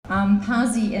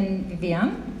Pasi and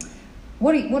Vivian,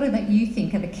 what do you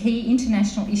think are the key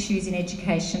international issues in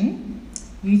education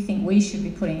you think we should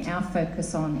be putting our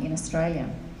focus on in Australia?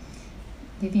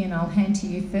 Vivian, I'll hand to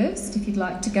you first if you'd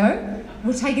like to go.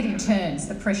 We'll take it in turns,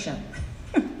 the pressure.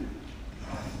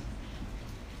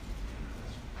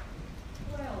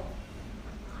 Well,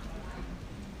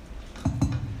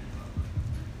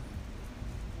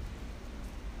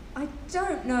 I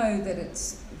don't know that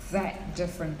it's that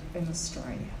different in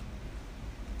Australia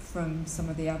from some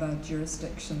of the other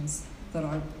jurisdictions that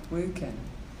I work in.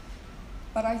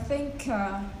 But I think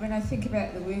when I think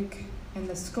about the work and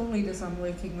the school leaders I'm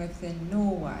working with in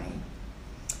Norway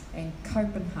and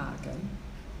Copenhagen,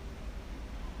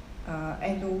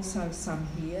 and also some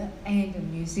here and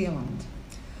in New Zealand,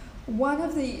 one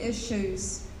of the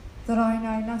issues that I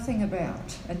know nothing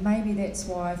about, and maybe that's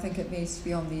why I think it needs to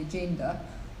be on the agenda,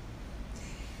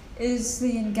 is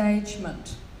the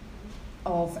engagement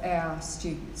of our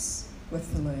students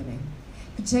with the learning,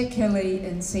 particularly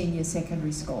in senior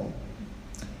secondary school.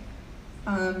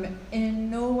 In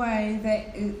Norway,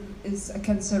 that is a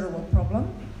considerable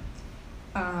problem.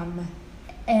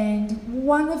 And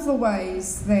one of the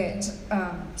ways that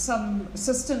some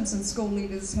systems and school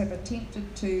leaders have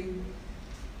attempted to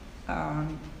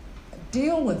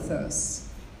deal with this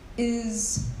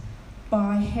is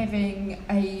by having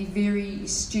a very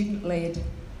student-led,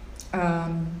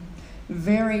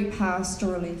 very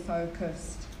pastorally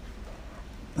focused,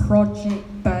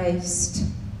 project-based,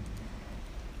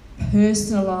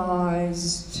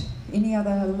 personalised, any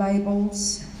other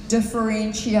labels,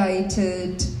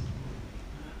 differentiated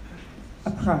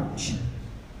approach.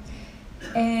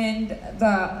 And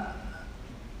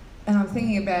I'm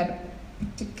thinking about a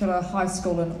particular high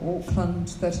school in Auckland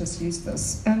that has used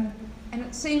this. And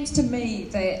it seems to me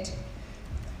that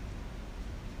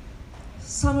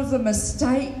some of the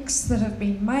mistakes that have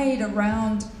been made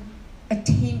around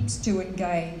attempts to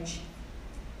engage,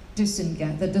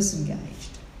 the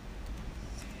disengaged,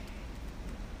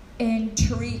 and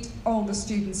treat older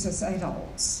students as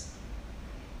adults,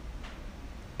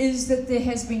 is that there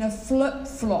has been a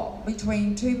flip-flop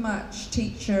between too much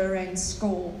teacher and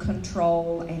school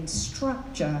control and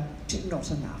structure to not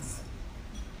enough.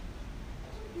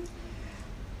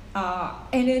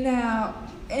 And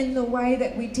in the way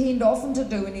that we tend often to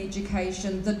do in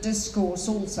education, the discourse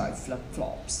also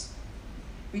flip-flops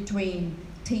between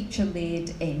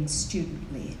teacher-led and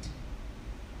student-led.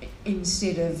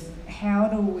 Instead of how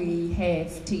do we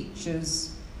have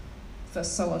teachers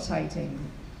facilitating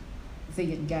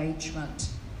the engagement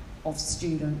of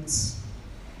students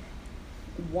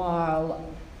while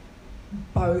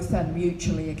both are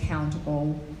mutually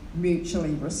accountable,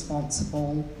 mutually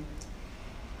responsible.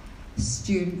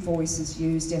 Student voice is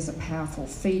used as a powerful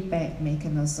feedback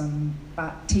mechanism,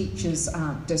 but teachers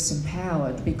aren't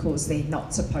disempowered because they're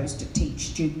not supposed to teach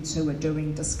students who are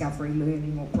doing discovery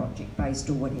learning or project-based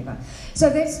or whatever. So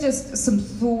that's just some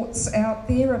thoughts out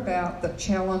there about the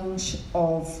challenge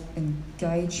of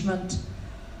engagement.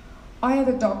 I have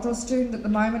a doctoral student at the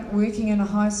moment working in a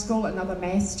high school, another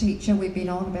maths teacher. We've been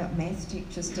on about maths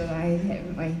teachers today,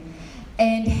 haven't we?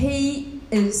 And he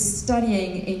is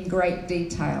studying in great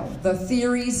detail the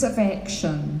theories of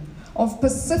action of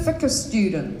Pacifica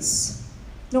students,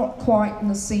 not quite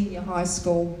in a senior high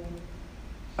school,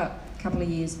 but a couple of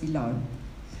years below,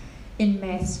 in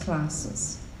maths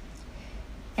classes.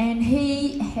 And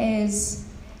they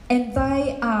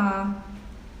are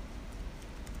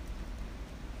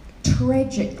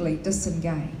tragically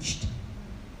disengaged,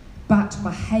 but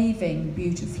behaving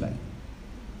beautifully.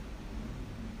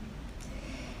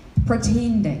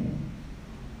 Pretending.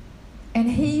 And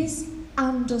he's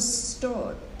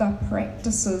understood the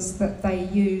practices that they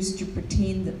use to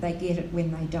pretend that they get it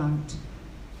when they don't.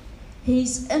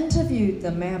 He's interviewed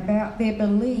them about their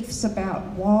beliefs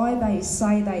about why they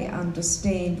say they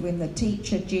understand when the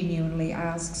teacher genuinely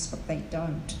asks but they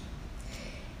don't.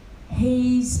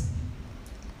 He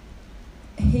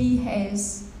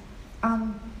has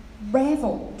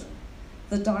unravelled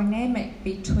the dynamic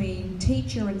between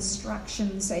teacher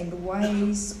instructions and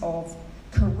ways of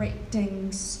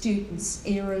correcting students'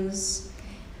 errors,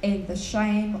 and the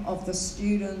shame of the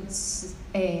students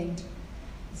and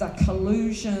the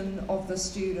collusion of the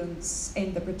students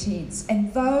and the pretense.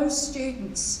 And those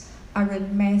students are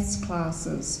in maths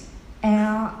classes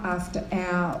hour after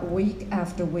hour, week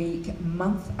after week,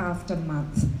 month after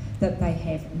month, that they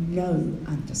have no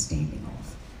understanding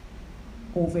of,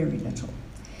 or very little.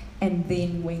 And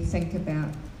then we think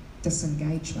about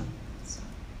disengagement.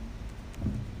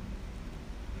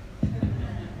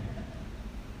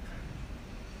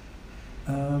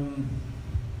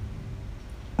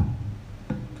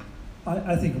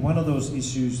 I think one of those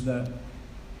issues that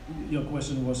your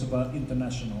question was about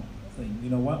international thing. You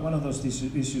know, one of those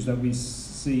issues that we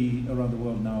see around the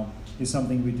world now is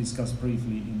something we discussed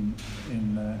briefly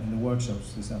in the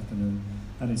workshops this afternoon,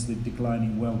 and it's the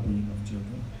declining well-being of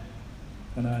children.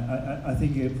 And I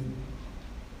think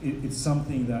it's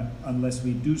something that unless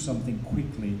we do something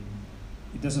quickly,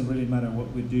 it doesn't really matter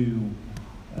what we do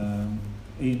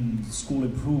in school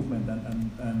improvement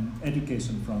and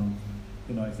education front.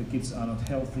 You know, if the kids are not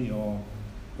healthy or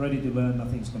ready to learn,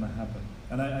 nothing's going to happen.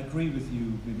 And I agree with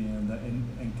you, Vivian, that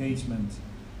engagement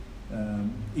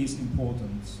is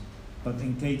important, but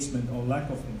engagement or lack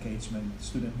of engagement,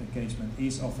 student engagement,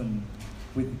 is often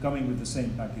coming with the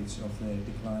same package of the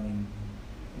declining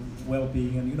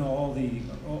well-being and, you know, all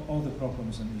the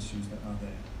problems and issues that are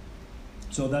there.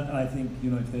 So that, I think,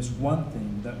 you know, if there's one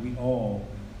thing that we all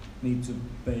need to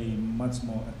pay much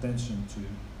more attention to,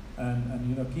 and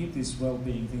you know, keep this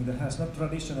well-being thing that has not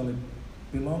traditionally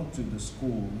belonged to the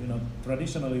school. You know,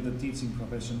 traditionally the teaching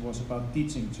profession was about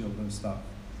teaching children stuff,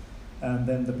 and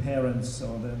then the parents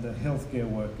or the healthcare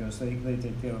workers, they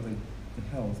take care of the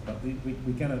health, but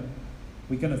we cannot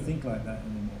think like that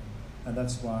anymore. And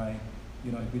that's why,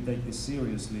 you know, if we take this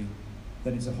seriously,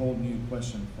 then it's a whole new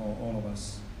question for all of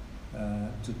us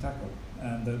to tackle.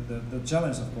 And the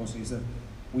challenge, of course, is that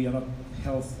we are not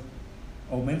health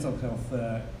or mental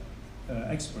health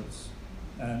experts,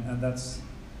 and that's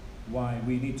why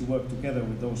we need to work together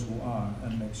with those who are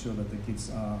and make sure that the kids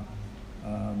are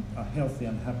healthy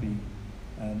and happy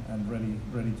and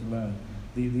ready to learn.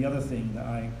 The other thing that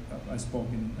I spoke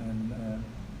in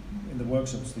the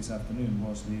workshops this afternoon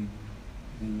was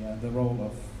the role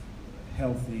of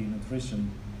healthy nutrition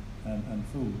and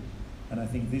food. And I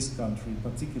think this country,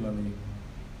 particularly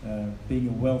being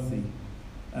a wealthy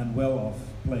and well-off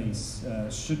place,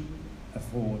 should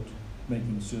afford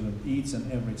making sure that each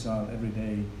and every child, every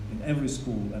day, in every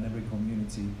school and every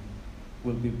community,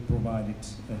 will be provided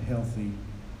a healthy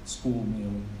school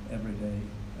meal every day,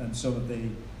 and so that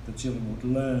the children would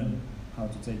learn how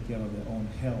to take care of their own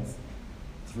health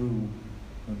through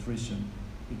nutrition.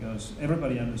 Because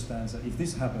everybody understands that if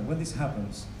this happens, when this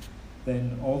happens,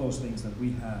 then all those things that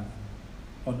we have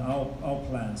on our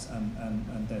plans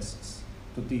and desks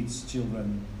to teach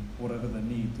children whatever they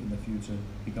need in the future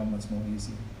become much more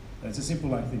easy. It's as simple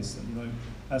like this. You know,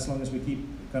 as long as we keep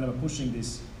kind of pushing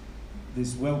this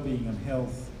well-being and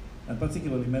health, and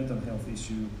particularly mental health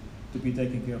issue, to be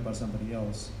taken care of by somebody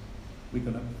else, we're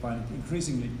going to find it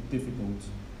increasingly difficult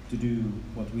to do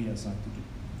what we are assigned to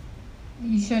do.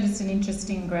 You showed us an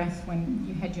interesting graph when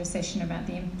you had your session about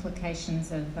the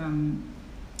implications of on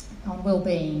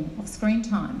well-being of screen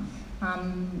time.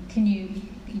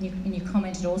 You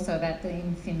commented also about that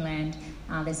in Finland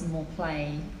there's more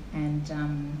play and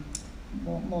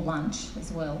more lunch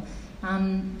as well.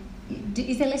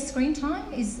 Is there less screen time?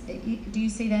 Do you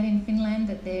see that in Finland,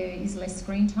 that there is less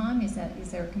screen time? Is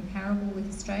there a comparable with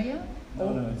Australia?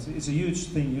 No, it's a huge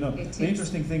thing. You know, the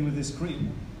interesting thing with this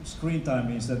screen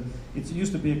time is that it seems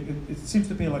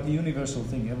to be like a universal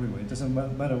thing everywhere. It doesn't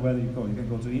matter where you go. You can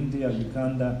go to India,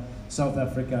 Uganda, South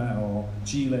Africa, or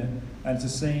Chile, and it's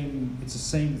the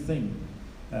same thing.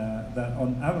 That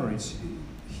on average,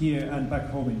 here and back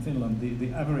home in Finland,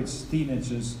 the average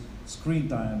teenager's screen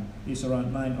time is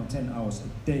around 9 or 10 hours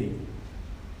a day.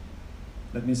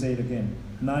 Let me say it again: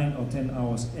 9 or 10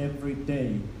 hours every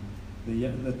day.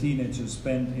 The teenagers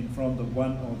spend in front of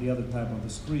one or the other type of the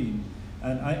screen.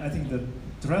 And I think the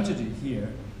tragedy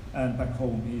here and back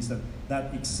home is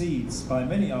that exceeds by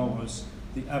many hours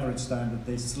the average time that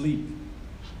they sleep.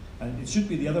 And it should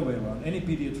be the other way around. Any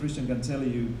pediatrician can tell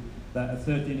you that a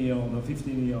 13-year-old or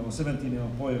 15-year-old or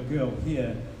 17-year-old boy or girl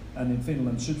here and in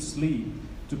Finland should sleep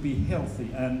to be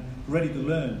healthy and ready to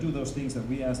learn, do those things that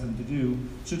we ask them to do,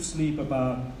 should sleep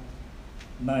about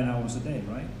 9 hours a day,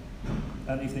 right?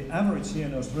 And if the average here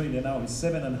in Australia now is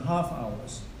 7.5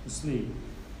 hours to sleep,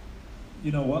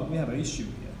 you know what? We have an issue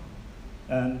here.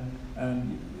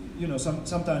 And you know,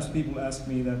 sometimes people ask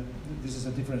me that this is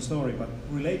a different story, but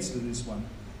relates to this one,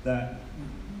 that,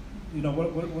 you know,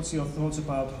 what's your thoughts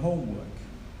about homework?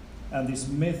 And this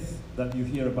myth that you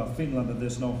hear about Finland, that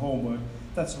there's no homework,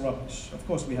 that's rubbish. Of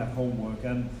course we have homework,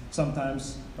 and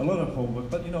sometimes a lot of homework,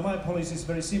 but you know, my policy is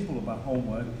very simple about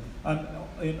homework. I'm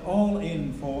all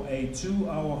in for a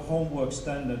 2-hour homework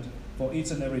standard for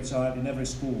each and every child in every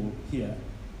school here.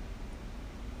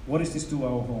 What is this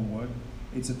 2-hour homework?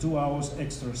 It's a 2 hours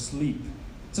extra sleep.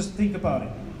 Just think about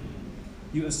it.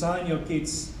 You assign your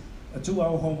kids a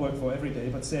 2-hour homework for every day,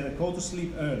 but say that go to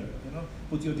sleep early, you know,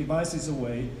 put your devices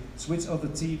away, switch off the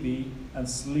TV and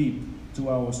sleep 2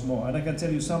 hours more. And I can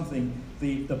tell you something,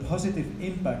 the positive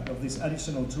impact of this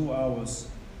additional 2 hours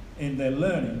in their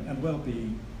learning and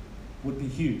well-being would be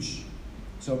huge.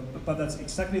 So, but that's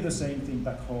exactly the same thing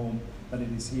back home that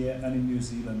it is here and in New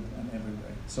Zealand and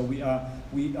everywhere. So we are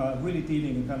really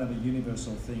dealing in kind of a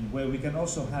universal thing where we can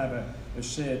also have a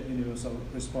shared universal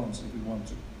response if we want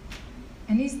to.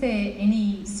 And is there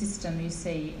any system you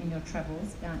see in your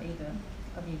travels, either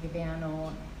of you, Vivian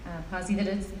or Pasi, that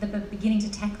it's beginning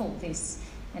to tackle this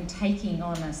and taking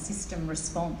on a system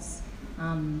response?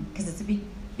 Because it's a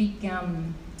big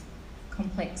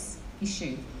complex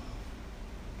issue.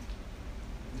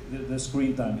 The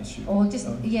screen time issue. Or just,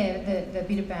 the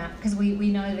bit about, because we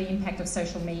know the impact of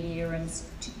social media and...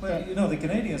 Well, you know, the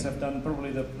Canadians have done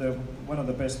probably one of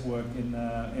the best work in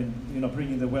you know,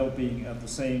 bringing the well-being at the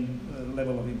same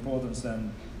level of importance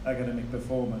than academic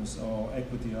performance or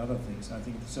equity or other things. I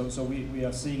think so. So we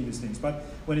are seeing these things. But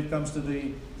when it comes to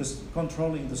the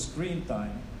controlling the screen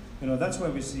time, you know, that's where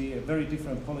we see very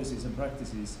different policies and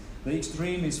practices. The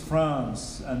extreme is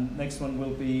France, and next one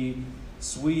will be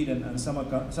Sweden and some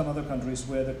other countries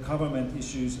where the government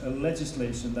issues a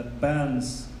legislation that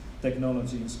bans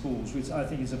technology in schools, which I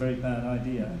think is a very bad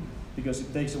idea, because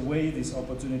it takes away this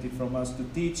opportunity from us to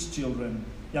teach children,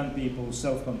 young people,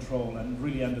 self-control and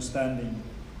really understanding,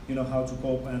 you know, how to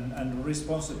cope and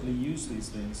responsibly use these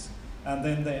things. And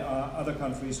then there are other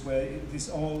countries where it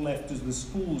is all left to the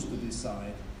schools to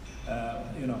decide,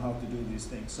 you know, how to do these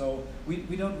things. So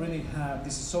we don't really have,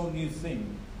 this is so new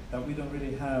thing, that we don't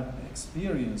really have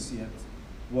experience yet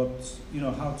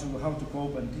how to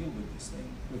cope and deal with this thing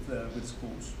with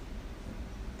schools.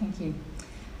 Thank you.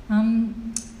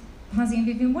 Pasi and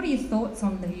Vivian, what are your thoughts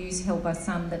on the views held by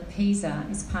some that PISA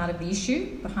is part of the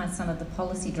issue behind some of the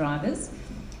policy drivers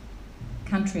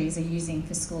countries are using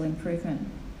for school improvement?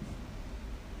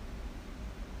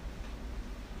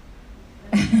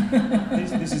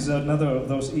 This is another of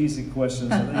those easy questions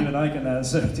that even I can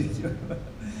answer to you.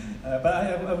 But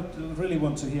I would really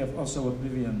want to hear also what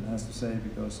Vivian has to say,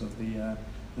 because of the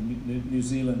New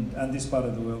Zealand and this part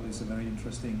of the world is a very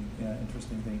interesting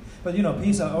thing. But you know,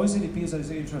 PISA, OECD PISA is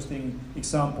an interesting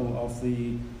example of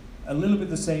a little bit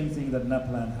the same thing that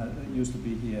NAPLAN used to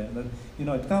be here. That, you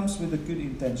know, it comes with the good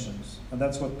intentions, and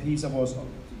that's what PISA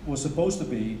was supposed to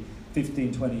be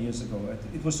 15, 20 years ago.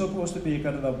 It was supposed to be a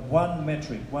kind of a one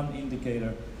metric, one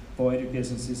indicator for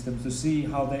education systems to see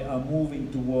how they are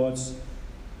moving towards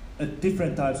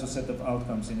different types of set of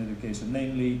outcomes in education,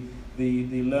 namely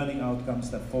the learning outcomes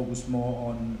that focus more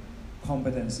on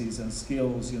competencies and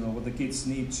skills, you know, what the kids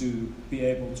need to be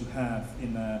able to have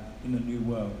in a new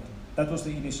world. That was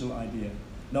the initial idea.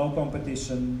 No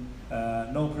competition,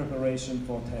 no preparation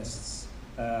for tests,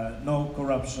 no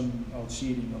corruption or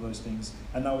cheating or those things.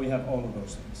 And now we have all of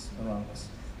those things around us.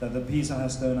 That the PISA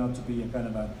has turned out to be a kind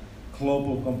of a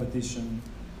global competition,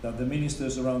 that the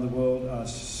ministers around the world are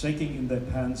shaking in their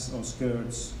pants or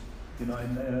skirts, you know,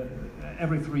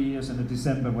 every 3 years in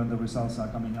December when the results are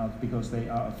coming out, because they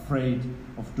are afraid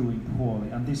of doing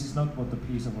poorly. And this is not what the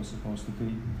PISA was supposed to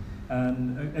be.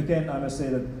 And again, I must say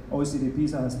that OECD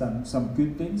PISA has done some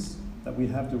good things, that we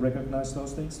have to recognize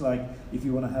those things. Like, if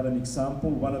you want to have an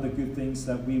example, one of the good things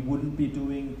that we wouldn't be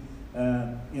doing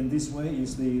in this way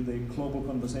is the global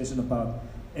conversation about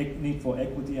need for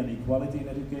equity and equality in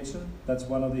education. That's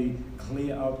one of the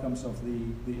clear outcomes of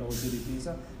the OECD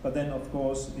PISA. But then, of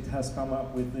course, it has come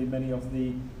up with many of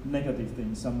the negative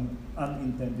things, some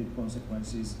unintended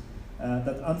consequences,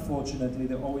 that unfortunately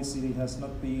the OECD has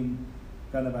not been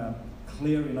kind of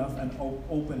clear enough and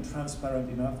open, transparent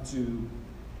enough to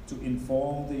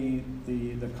inform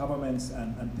the governments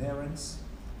and parents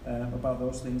about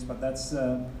those things. But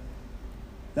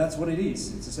that's what it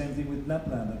is. It's the same thing with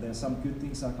NAPLAN, that there are some good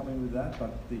things are coming with that,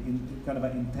 but the kind of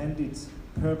intended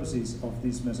purposes of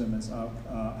these measurements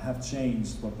have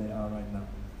changed what they are right now.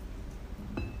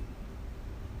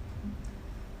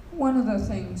 One of the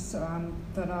things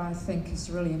that I think is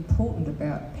really important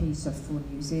about PISA for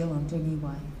New Zealand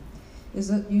anyway, is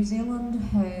that New Zealand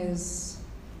has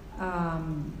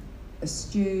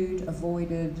eschewed,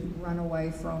 avoided, run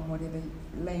away from, whatever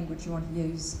language you want to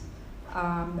use,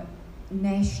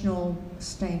 national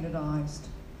standardised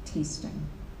testing.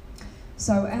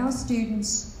 So our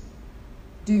students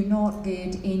do not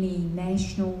get any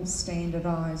national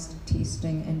standardised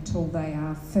testing until they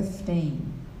are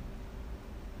 15.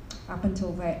 Up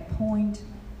until that point,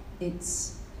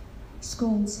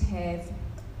 schools have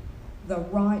the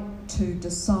right to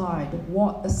decide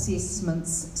what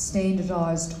assessments,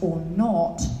 standardised or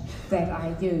not, that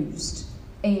are used.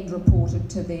 and reported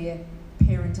to their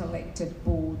parent-elected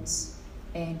boards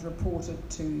and reported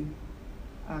to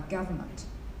government.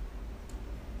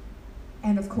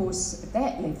 And of course, at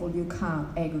that level, you can't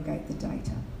aggregate the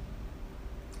data.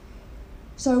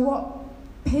 So what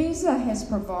PISA has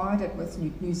provided with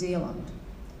New Zealand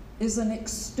is an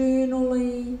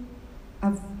externally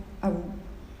a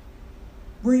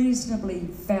reasonably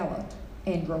valid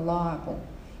and reliable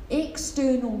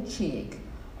external check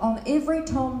on every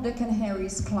Tom, Dick and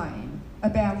Harry's claim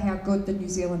about how good the New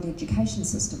Zealand education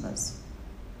system is,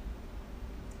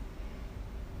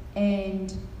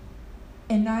 and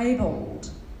enabled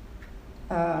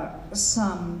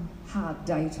some hard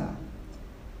data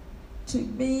to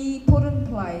be put in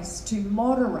place to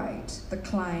moderate the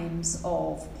claims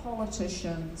of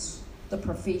politicians, the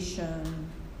profession,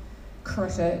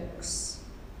 critics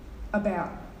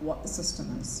about what the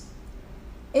system is.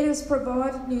 It has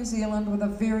provided New Zealand with a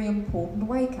very important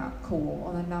wake-up call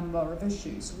on a number of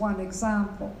issues. One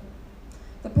example,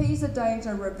 the PISA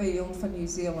data revealed for New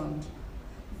Zealand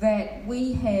that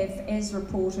we have, as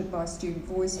reported by Student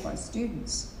Voice by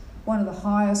students, one of the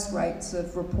highest rates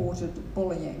of reported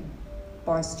bullying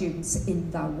by students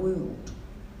in the world.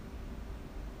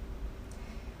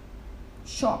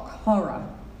 Shock, horror,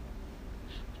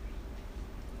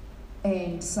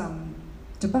 and some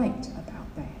debate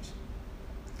about that.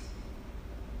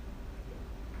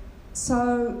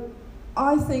 So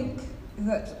I think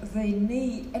that the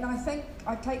need, and I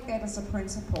take that as a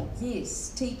principle, yes,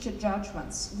 teacher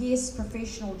judgments, yes,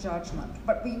 professional judgment,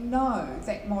 but we know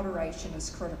that moderation is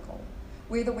critical.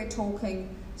 Whether we're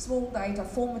talking small data,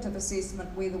 formative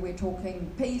assessment, whether we're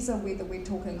talking PISA, whether we're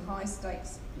talking high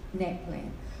stakes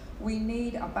NAPLAN, we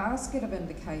need a basket of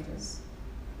indicators.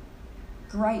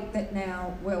 Great that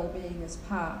now well-being is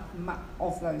part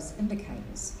of those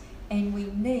indicators. And we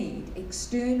need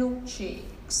external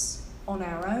checks on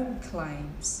our own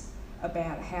claims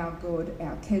about how good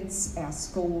our kids, our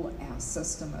school, our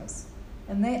system is.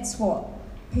 And that's what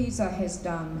PISA has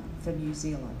done for New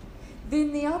Zealand.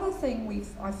 Then the other thing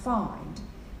I find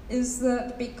is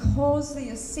that because the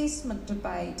assessment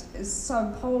debate is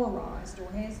so polarised, or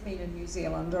has been in New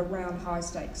Zealand, around high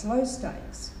stakes, low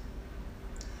stakes,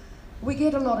 we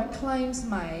get a lot of claims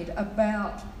made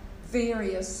about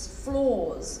various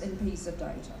flaws in PISA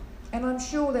data. And I'm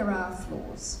sure there are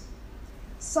flaws,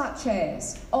 such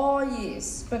as, oh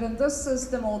yes, but in this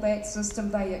system or that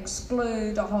system they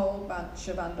exclude a whole bunch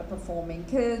of underperforming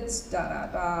kids,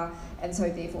 and so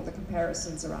therefore the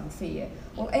comparisons are unfair.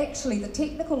 Well, actually the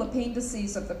technical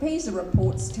appendices of the PISA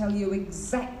reports tell you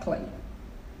exactly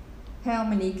how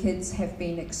many kids have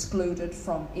been excluded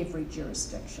from every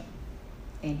jurisdiction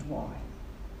and why.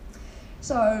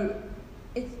 So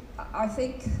I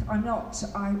think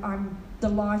I'm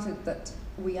delighted that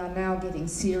we are now getting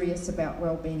serious about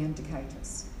wellbeing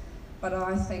indicators. But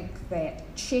I think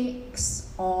that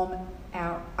checks on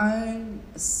our own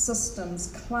system's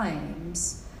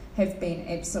claims have been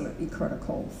absolutely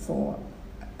critical for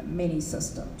many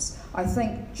systems. I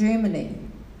think Germany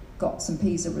got some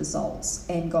PISA results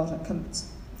and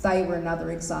they were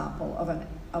another example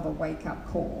of a wake-up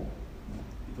call.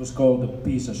 It was called the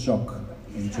PISA shock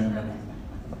in Germany.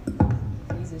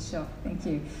 PISA shock, thank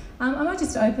you. I might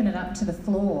just open it up to the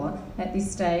floor at this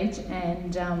stage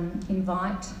and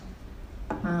invite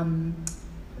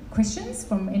questions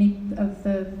from any of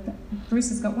the... Bruce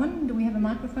has got one. Do we have a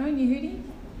microphone, Yehudi?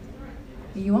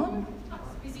 Are you on?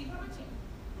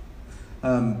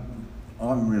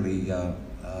 I'm really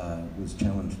was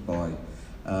challenged by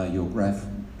your graph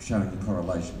showing the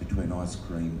correlation between ice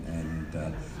cream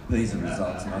and PISA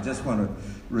results, and I just want to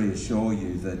reassure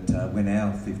you that when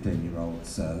our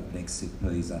 15-year-olds next sit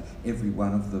PISA, every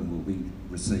one of them will be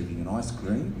receiving an ice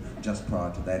cream just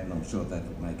prior to that, and I'm sure that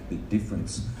will make a big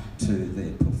difference to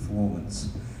their performance.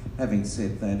 Having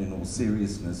said that, in all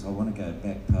seriousness, I want to go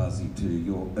back, Pasi, to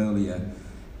your earlier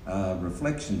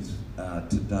reflections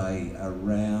today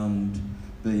around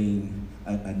being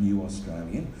a new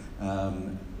Australian.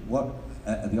 What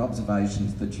the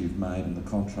observations that you've made and the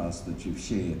contrast that you've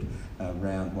shared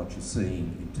around what you're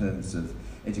seeing in terms of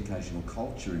educational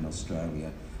culture in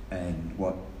Australia and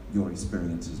what your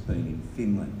experience has been in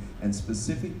Finland. And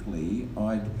specifically,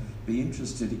 I'd be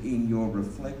interested in your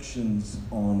reflections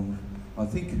on, I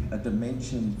think, a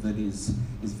dimension that is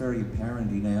very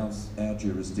apparent in our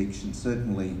jurisdiction,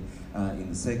 certainly in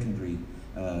the secondary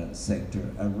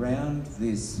sector, around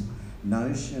this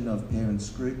notion of parent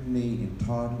scrutiny,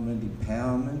 entitlement,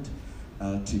 empowerment,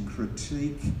 to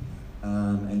critique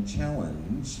and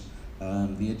challenge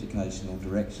the educational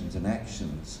directions and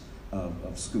actions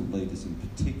of school leaders in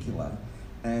particular.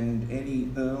 and any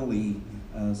early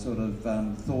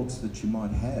thoughts that you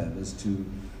might have as to,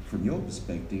 from your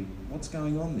perspective, what's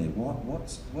going on there?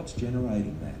 What's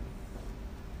generating that?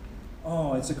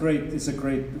 Oh, it's a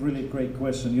really great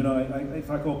question. You know, if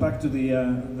I go back to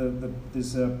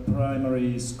this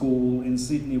primary school in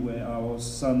Sydney where our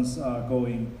sons are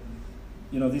going,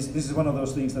 you know, this is one of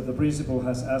those things that the principal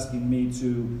has asking me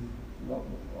to,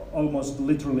 almost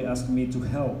literally asking me to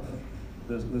help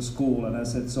the school. And I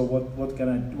said, so what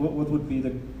would be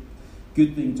the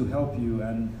good thing to help you?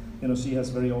 And you know, she has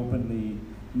very openly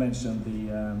mentioned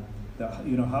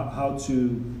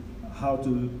how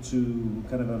to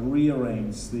kind of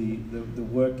rearrange the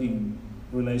working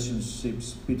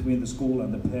relationships between the school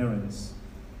and the parents.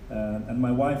 And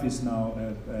my wife is now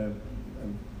a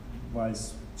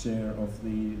vice chair of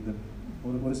the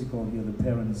what is it called here, the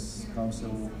Parents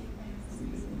Council,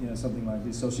 yeah, something like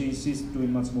this. So she's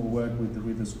doing much more work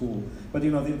with the school. But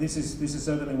you know, this is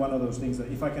certainly one of those things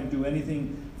that if I can do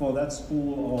anything for that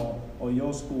school or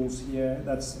your schools here,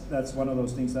 that's one of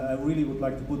those things that I really would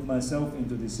like to put myself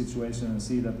into this situation and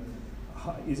see that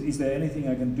is there anything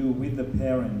I can do with the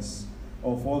parents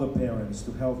or for the parents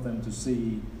to help them to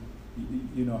see,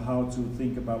 you know, how to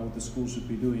think about what the school should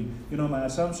be doing. You know, my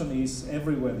assumption is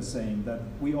everywhere the same, that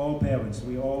we all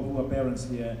who are parents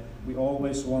here, we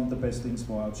always want the best things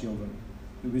for our children.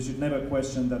 We should never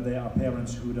question that there are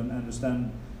parents who don't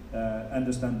understand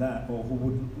that, or who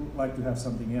would like to have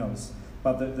something else.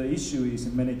 But the issue is,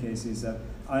 in many cases, that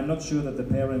I'm not sure that the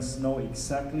parents know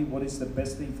exactly what is the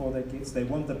best thing for their kids. They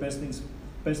want the best things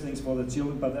for the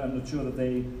children, but I'm not sure that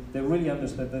they really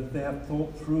understand, that they have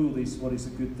thought through this, what is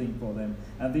a good thing for them.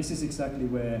 And this is exactly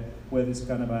where this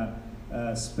kind of a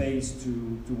space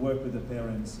to work with the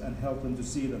parents and help them to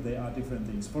see that there are different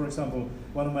things. For example,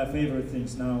 one of my favorite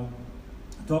things now,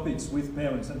 topics with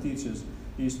parents and teachers,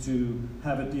 is to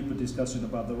have a deeper discussion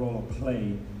about the role of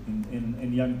play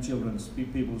in young children's,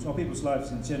 people's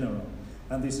lives in general.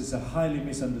 And this is a highly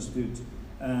misunderstood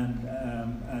and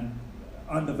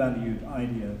undervalued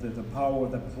idea, that the power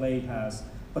that play has,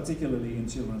 particularly in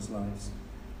children's lives.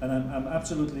 And I'm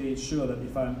absolutely sure that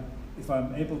if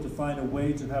I'm able to find a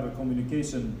way to have a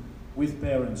communication with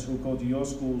parents who go to your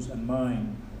schools and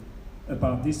mine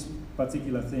about this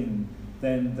particular thing,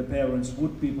 then the parents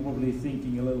would be probably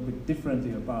thinking a little bit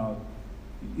differently about,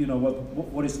 you know,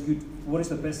 what is good, what is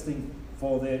the best thing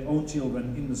for their own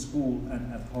children in the school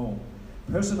and at home.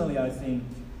 Personally, I think,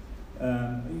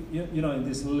 you know, in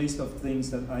this list of things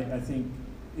that I think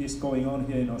is going on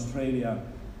here in Australia,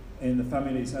 in the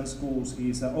families and schools,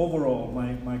 is overall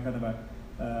my kind of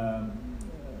a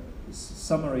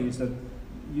summary is that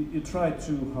you try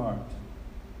too hard.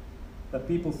 That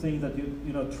people think that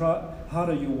you know,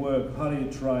 harder you work, harder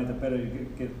you try, the better you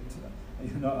get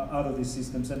you know, out of these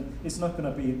systems, and it's not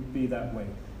going to be that way.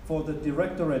 For the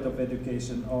Directorate of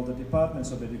Education or the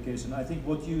Departments of Education, I think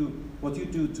what you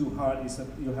do too hard is that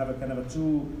you have a kind of a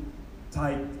too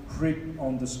tight grip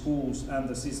on the schools and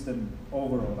the system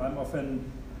overall. I'm often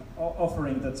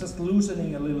offering that just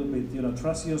loosening a little bit, you know,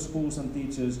 trust your schools and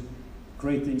teachers,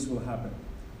 great things will happen.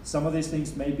 Some of these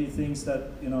things may be things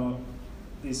that, you know,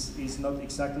 this is not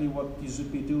exactly what you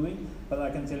should be doing, but I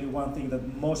can tell you one thing,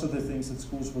 that most of the things that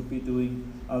schools would be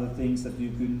doing are the things that you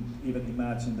couldn't even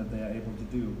imagine that they are able to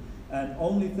do. And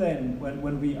only then,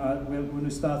 when we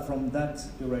start from that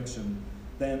direction,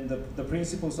 then the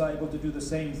principals are able to do the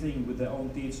same thing with their own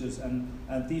teachers, and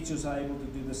teachers are able to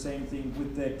do the same thing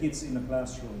with their kids in a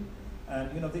classroom.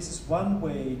 And you know, this is one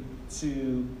way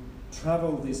to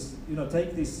travel this, you know,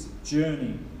 take this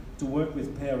journey to work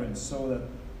with parents, so that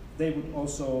they would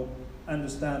also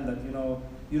understand that, you know,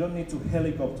 you don't need to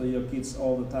helicopter your kids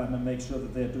all the time and make sure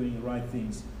that they're doing the right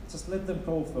things. Just let them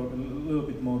go for a little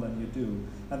bit more than you do.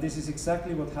 And this is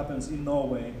exactly what happens in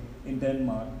Norway, in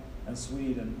Denmark, and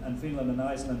Sweden, and Finland, and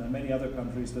Iceland, and many other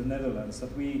countries, the Netherlands,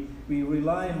 that we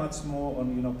rely much more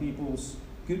on, you know, people's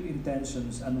good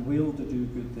intentions and will to do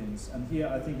good things. And here,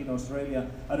 I think in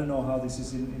Australia, I don't know how this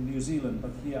is in New Zealand,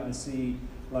 but here I see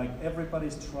like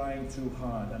everybody's trying too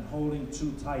hard and holding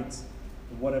too tight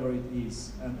whatever it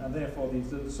is. And therefore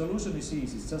the solution is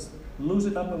easy. It's just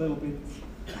loosen up a little bit,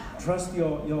 trust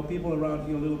your people around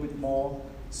you a little bit more,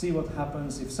 see what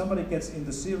happens. If somebody gets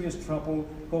into serious trouble,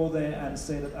 go there and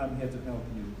say that I'm here to help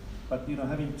you. But you know,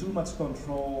 having too much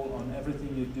control on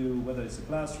everything you do, whether it's a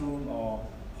classroom or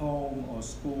home or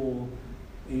school,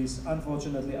 is,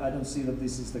 unfortunately, I don't see that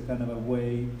this is the kind of a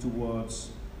way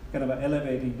towards kind of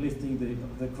elevating, lifting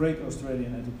the great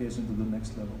Australian education to the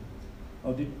next level.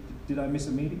 Oh, did I miss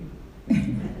a meeting?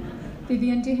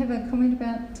 Vivian, do you have a comment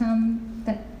about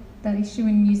that issue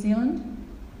in New Zealand?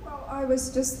 Well, I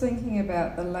was just thinking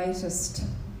about the latest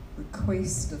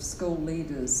request of school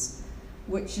leaders,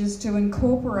 which is to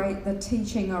incorporate the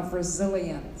teaching of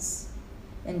resilience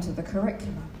into the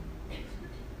curriculum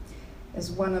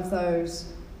as one of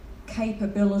those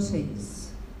capabilities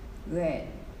that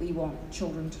we want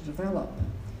children to develop.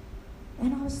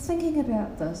 And I was thinking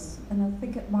about this, and I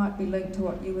think it might be linked to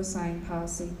what you were saying,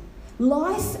 Parsi.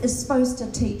 Life is supposed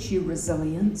to teach you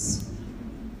resilience.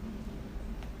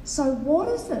 So what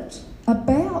is it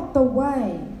about the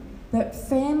way that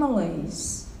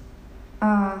families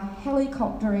are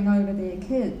helicoptering over their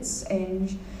kids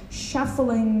and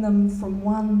shuffling them from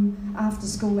one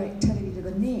after-school activity to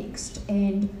the next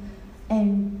and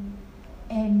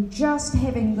just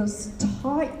having this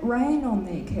tight rein on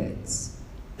their kids?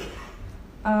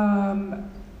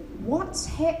 What's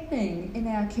happening in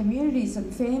our communities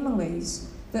and families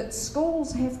that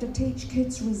schools have to teach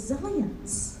kids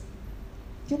resilience?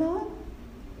 You know?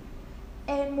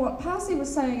 And what Parsi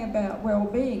was saying about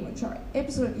well-being, which I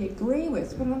absolutely agree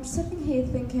with, but I'm sitting here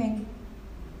thinking,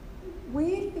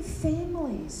 where do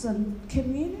families and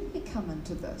community come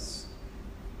into this?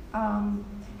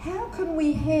 How can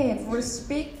we have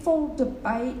respectful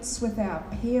debates with our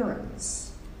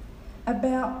parents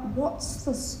about what's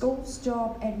the school's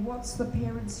job and what's the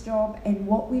parents' job and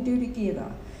what we do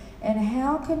together? And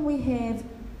how can we have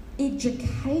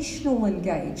educational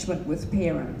engagement with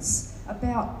parents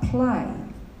about play,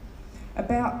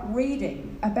 about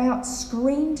reading, about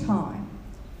screen time,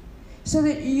 so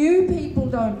that you people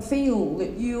don't feel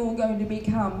that you're going to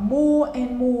become more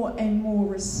and more and more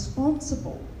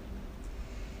responsible.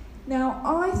 Now,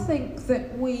 I think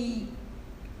that we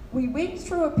went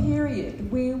through a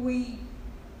period where we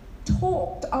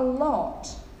talked a lot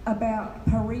about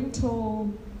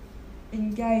parental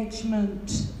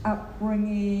engagement,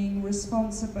 upbringing,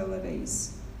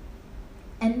 responsibilities.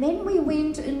 And then we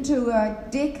went into a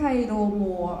decade or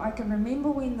more, I can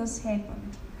remember when this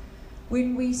happened,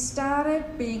 when we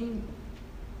started being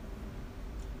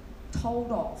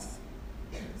told off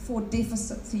for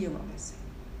deficit theorising.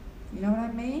 You know what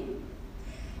I mean?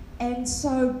 And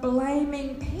so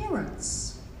blaming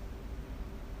parents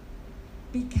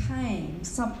became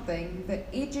something that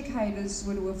educators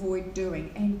were to avoid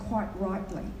doing, and quite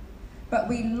rightly. But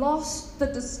we lost the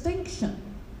distinction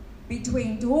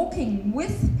between talking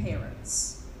with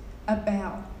parents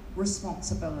about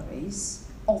responsibilities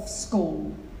of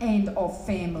school and of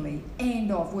family and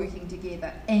of working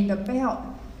together and about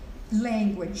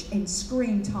language and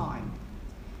screen time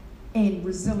and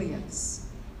resilience.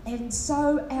 And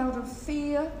so out of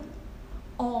fear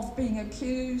of being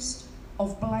accused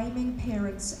of blaming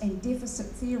parents and deficit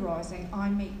theorising, I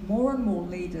meet more and more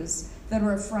leaders that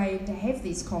are afraid to have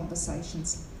these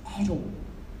conversations at all.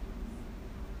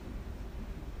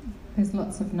 There's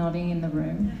lots of nodding in the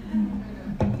room.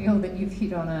 I feel that you've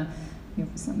hit on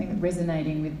something that's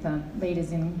resonating with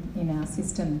leaders in our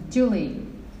system. Julie,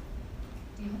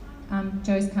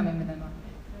 Joe's coming with a mic.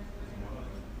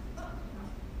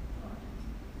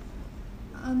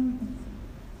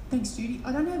 Thanks, Judy.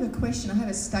 I don't have a question, I have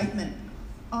a statement.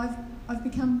 I've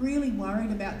become really worried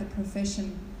about the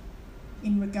profession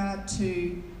in regard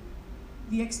to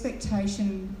the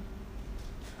expectation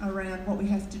around what we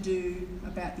have to do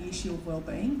about the issue of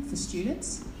wellbeing for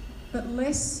students, but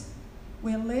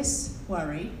we're less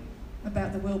worried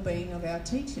about the wellbeing of our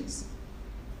teachers.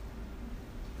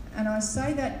 And I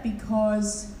say that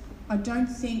because I don't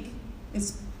think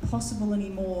it's possible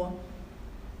anymore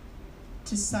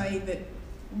to say that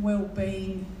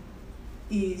well-being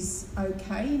is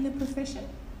okay in the profession.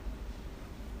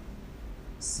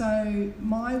 So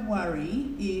my worry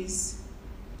is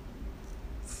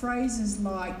phrases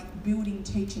like building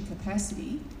teacher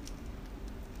capacity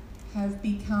have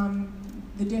become,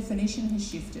 the definition has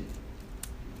shifted,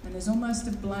 and there's almost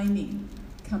a blaming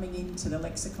coming into the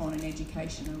lexicon in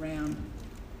education around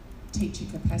teacher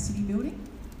capacity building.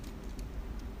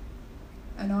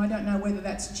 And I don't know whether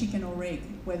that's chicken or egg,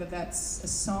 whether that's a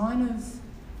sign of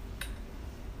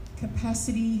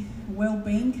capacity,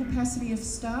 well-being capacity of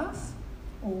staff,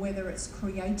 or whether it's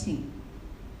creating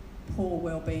poor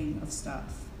well-being of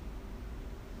staff.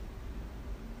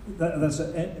 That's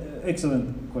an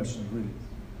excellent question, really.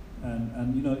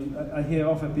 And you know, I hear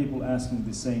often people asking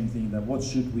the same thing, that what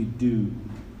should we do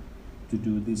to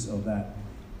do this or that?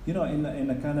 You know, in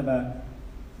a kind of a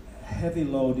heavy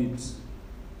loaded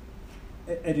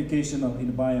educational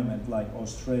environment like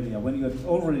Australia, when you are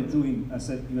already doing, I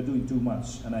said, you are doing too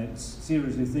much, and I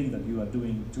seriously think that you are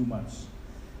doing too much.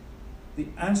 The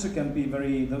answer can be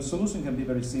the solution can be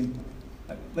very simple.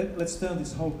 Let's turn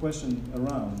this whole question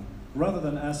around. rather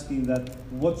than asking that,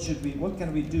 what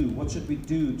can we do, what should we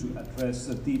do to address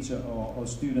the teacher or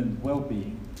student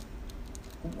well-being,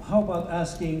 how about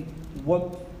asking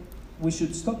what we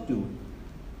should stop doing?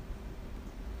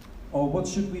 Or what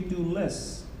should we do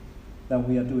less than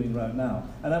we are doing right now?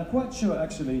 And I'm quite sure,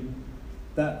 actually,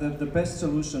 that the best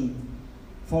solution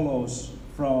follows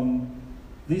from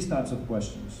these types of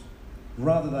questions,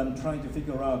 rather than trying to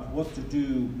figure out what to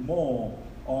do more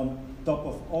on top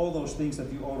of all those things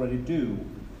that you already do.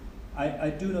 I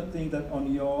do not think that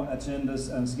on your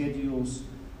agendas and schedules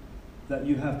that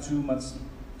you have too much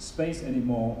space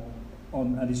anymore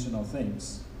on additional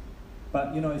things.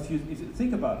 But if you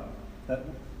think about it, that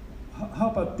how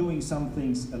about doing some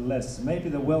things less? Maybe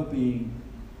the well-being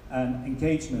and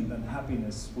engagement and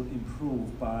happiness would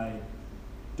improve by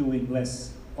doing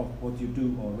less of what you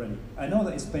do already. I know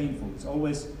that it's painful. It's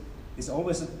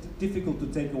always difficult to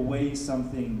take away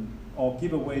something or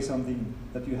give away something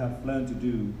that you have learned to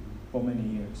do for many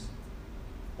years.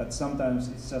 But sometimes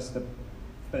it's just the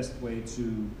best way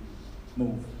to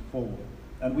move forward.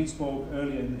 And we spoke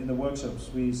earlier in the workshops,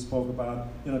 we spoke about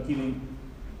giving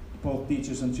both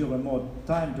teachers and children more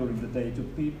time during the day to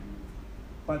be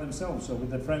by themselves or with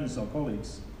their friends or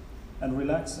colleagues and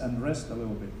relax and rest a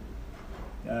little bit,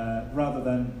 rather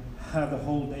than have the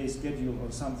whole day schedule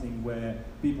or something where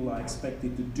people are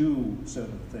expected to do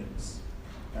certain things.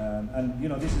 And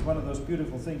this is one of those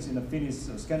beautiful things in the Finnish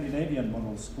Scandinavian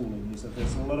model schooling, is that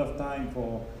there's a lot of time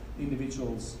for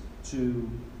individuals to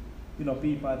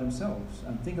be by themselves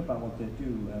and think about what they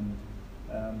do.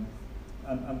 And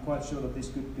I'm quite sure that this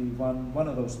could be one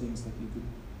of those things that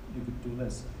you could do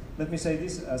less. Let me say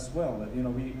this as well, that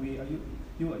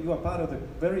you are part of a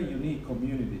very unique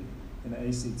community in the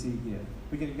ACT here.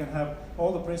 You can have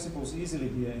all the principals easily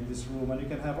here in this room, and you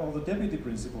can have all the deputy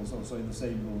principals also in the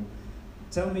same room.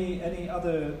 Tell me any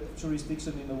other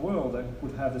jurisdiction in the world that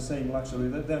would have the same luxury.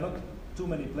 There are not too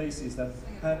many places that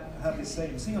have the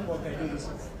same. Singapore can do this.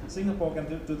 Singapore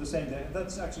can do the same.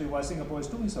 That's actually why Singapore is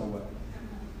doing so well,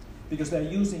 because they're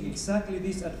using exactly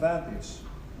this advantage,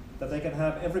 that they can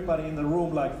have everybody in the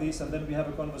room like this, and then we have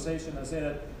a conversation and say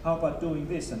that, how about doing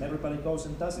this, and everybody goes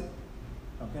and does it.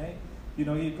 Okay?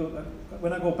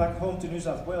 When I go back home to New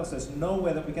South Wales, there's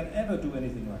nowhere that we can ever do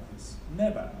anything like this.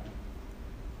 Never.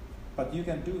 But you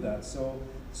can do that. So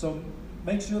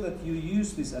make sure that you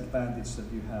use this advantage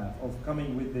that you have of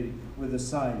coming with the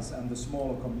size and the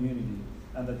smaller community,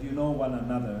 and that you know one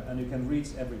another and you can reach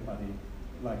everybody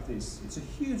like this. It's a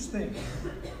huge thing.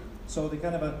 So the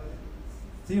kind of a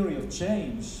theory of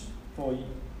change for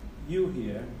you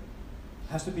here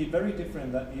has to be very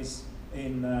different than is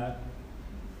in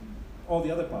all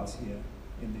the other parts here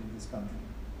in this country.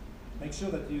 Make sure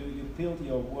that you build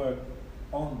your work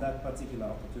on that particular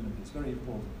opportunity. It's very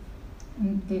important.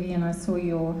 And Vivian, I saw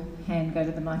your hand go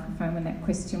to the microphone when that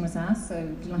question was asked, so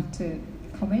would you like to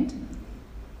comment?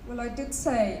 Well, I did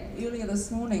say earlier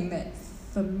this morning that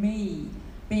for me,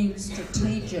 being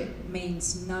strategic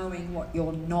means knowing what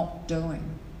you're not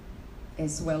doing,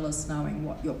 as well as knowing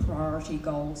what your priority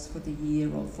goals for the year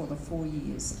or for the 4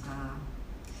 years are.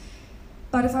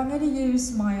 But if I'm going to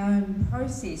use my own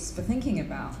process for thinking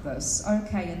about this,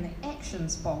 okay, in the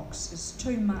actions box is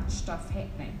too much stuff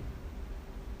happening.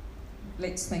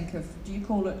 Let's think of, do you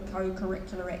call it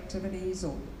co-curricular activities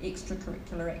or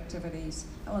extracurricular activities?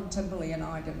 Helen Timberley and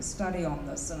I did a study on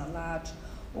this in a large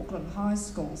Auckland high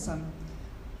school some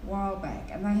while back,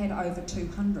 and they had over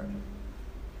 200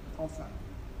 of them.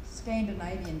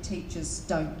 Scandinavian teachers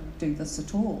don't do this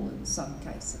at all in some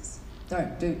cases.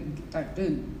 Don't do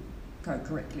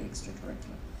co-curricular,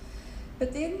 extracurricular.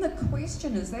 But then the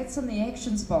question is, that's in the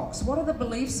actions box, what are the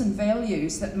beliefs and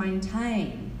values that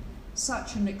maintain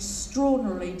such an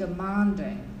extraordinarily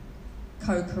demanding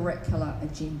co-curricular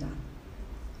agenda?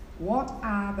 What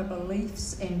are the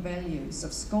beliefs and values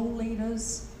of school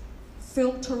leaders,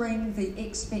 filtering the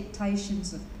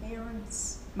expectations of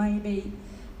parents, maybe,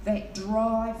 that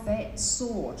drive that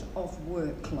sort of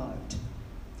workload?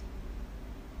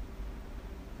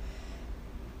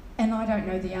 And I don't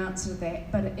know the answer to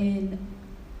that, but in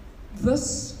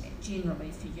this, generally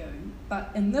for you,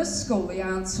 but in this school the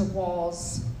answer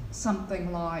was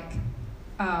something like,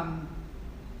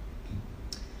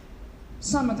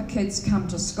 some of the kids come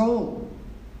to school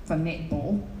for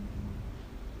netball,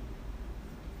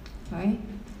 okay?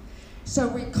 So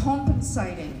we're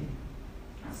compensating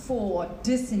for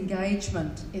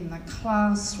disengagement in the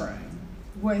classroom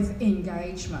with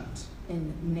engagement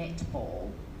in netball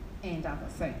and other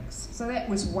things. So that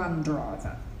was one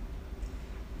driver.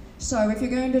 So if you're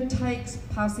going to take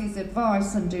Pasi's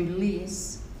advice and do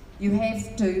less, you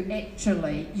have to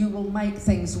actually, you will make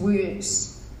things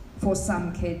worse for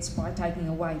some kids by taking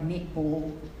away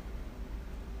netball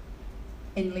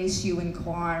unless you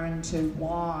inquire into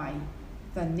why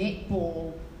the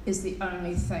netball is the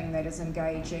only thing that is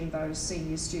engaging those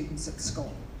senior students at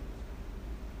school,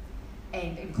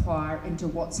 and inquire into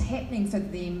what's happening for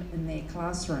them in their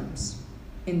classrooms,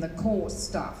 in the core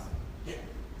stuff.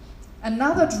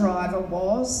 Another driver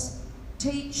was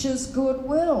teachers'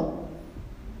 goodwill.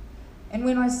 And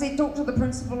when I talked to the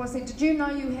principal, I said, did you know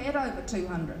you had over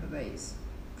 200 of these?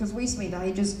 Because we spent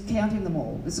ages counting them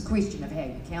all. There's a question of how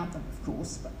you count them, of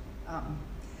course. But,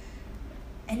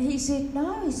 and he said,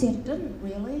 no, he said, it didn't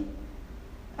really.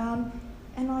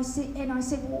 And I said,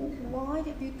 well, why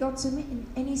have you got so many?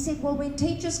 And he said, well, when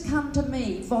teachers come to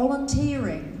me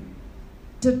volunteering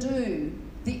to do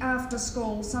the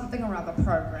after-school something or other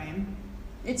program,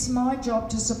 it's my job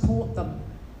to support them.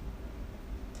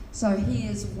 So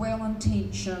here's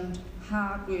well-intentioned,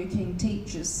 hard-working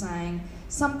teachers saying,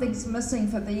 something's missing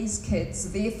for these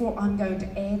kids, therefore I'm going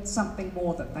to add something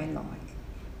more that they like.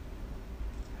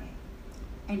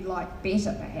 And like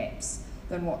better, perhaps,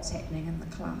 than what's happening in the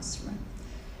classroom.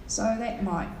 So that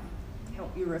might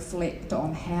help you reflect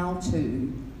on how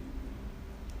to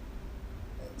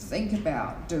think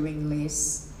about doing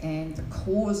less and the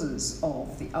causes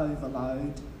of the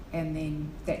overload, and then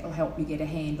that will help you get a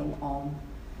handle on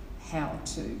how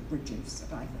to reduce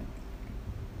it, I think.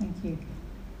 Thank you.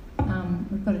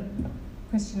 We've got a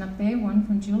question up there, one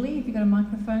from Julie. Have you got a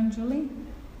microphone, Julie?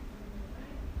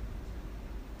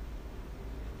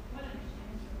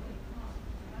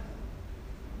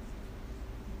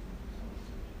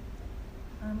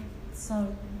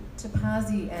 So to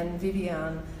Pasi and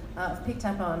Vivian, I've picked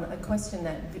up on a question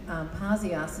that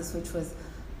Pasi asked us, which was,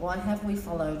 why have we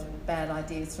followed bad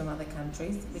ideas from other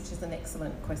countries? Which is an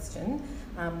excellent question.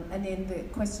 And then the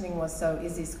questioning was, so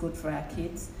is this good for our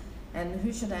kids? And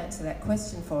who should answer that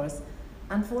question for us?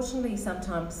 Unfortunately,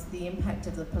 sometimes the impact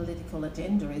of the political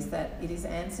agenda is that it is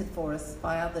answered for us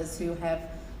by others who have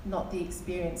not the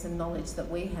experience and knowledge that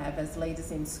we have as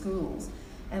leaders in schools.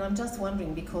 And I'm just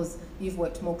wondering, because you've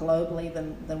worked more globally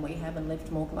than we have and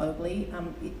lived more globally,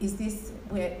 is this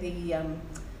where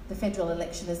the federal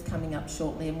election is coming up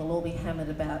shortly, and we'll all be hammered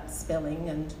about spelling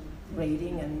and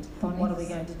reading and what are we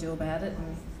going to do about it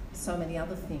and so many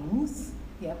other things.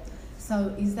 Yeah.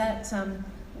 So is that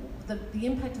the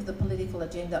impact of the political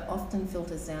agenda often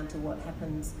filters down to what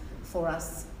happens for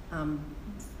us,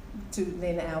 to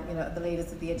then the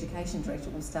leaders of the education director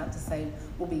will start to say,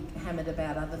 we'll be hammered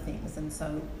about other things. And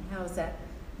so how is that,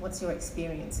 what's your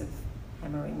experience of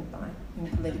hammering in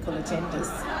political agendas?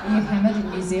 Are you hammered in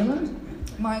New Zealand?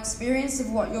 My experience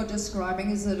of what you're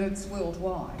describing is that it's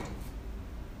worldwide.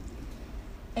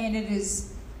 And it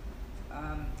is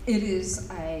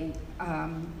a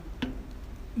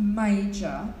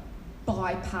major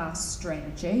bypass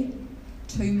strategy,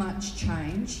 too much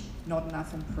change, not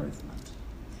enough improvement.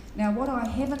 Now, what I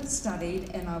haven't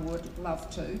studied, and I would love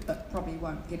to, but probably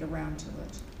won't get around to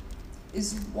it,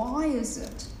 is why is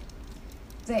it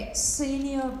that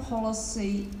senior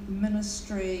policy,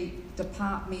 ministry,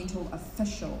 departmental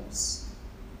officials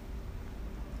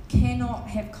cannot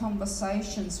have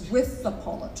conversations with the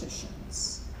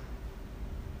politicians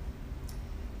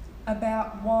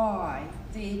about why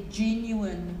their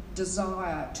genuine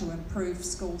desire to improve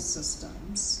school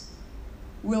systems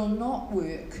will not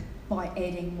work by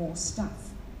adding more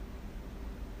stuff.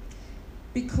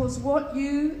 Because what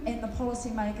you and the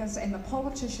policymakers and the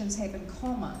politicians have in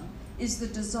common is the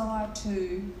desire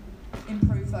to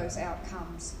improve those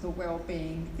outcomes, the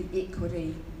well-being, the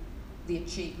equity, the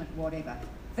achievement, whatever.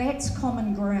 That's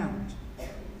common ground.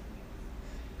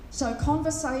 So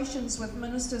conversations with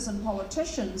ministers and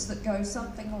politicians that go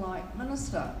something like,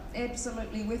 Minister,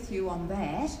 absolutely with you on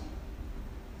that,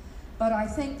 but I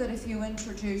think that if you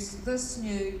introduce this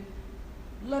new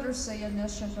literacy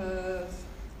initiative,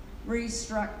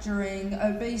 restructuring,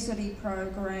 obesity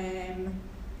program,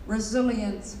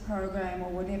 resilience program, or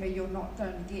whatever, you're not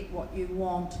going to get what you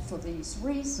want for these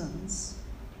reasons.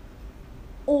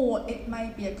 Or it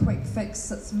may be a quick fix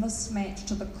that's mismatched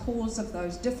to the cause of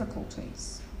those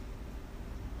difficulties.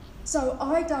 So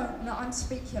I don't know, I'm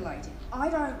speculating. I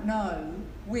don't know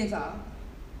whether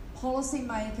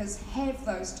policymakers have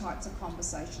those types of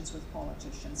conversations with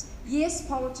politicians. Yes,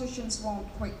 politicians want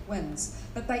quick wins,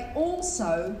 but they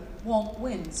also want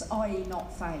wins, i.e.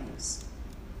 not failures.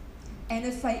 And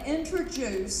if they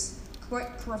introduce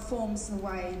quick reforms the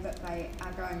way that they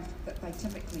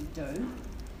typically do,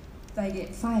 they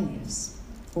get failures,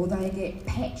 or they get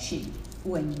patchy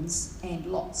wins and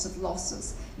lots of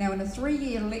losses. Now, in a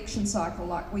 3-year election cycle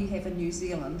like we have in New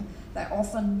Zealand, they're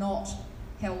often not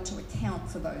held to account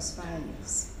for those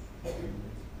failures.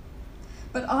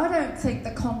 But I don't think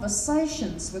the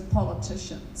conversations with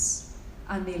politicians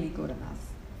are nearly good enough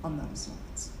on those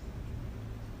lines.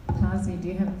 Pasi, do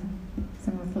you have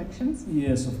some reflections?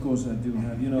 Yes, of course I do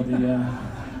have. You know,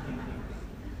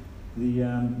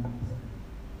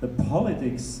 the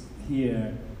politics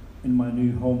here in my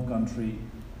new home country,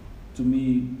 to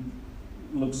me,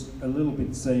 looks a little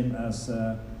bit same as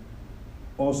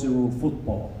Aussie rule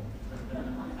football.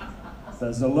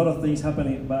 There's a lot of things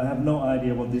happening, but I have no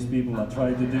idea what these people are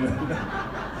trying to do.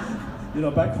 You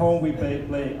know, back home we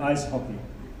play ice hockey.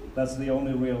 That's the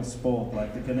only real sport,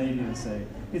 like the Canadians say.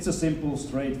 It's a simple,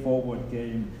 straightforward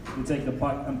game. You take the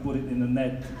puck and put it in the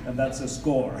net, and that's a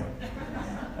score.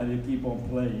 And you keep on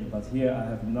playing. But here I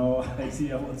have no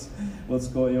idea what's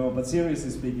going on. But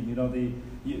seriously speaking, you know,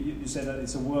 you said that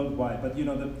it's a worldwide, but you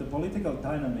know, the political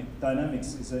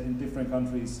dynamics is, in different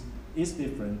countries is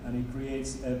different, and it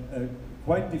creates a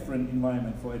quite different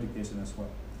environment for education as well.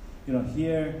 You know,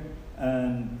 here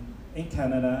and in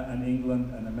Canada and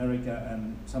England and America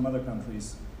and some other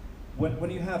countries,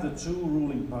 when you have the two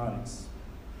ruling parties,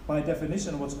 by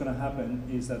definition what's going to happen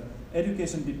is that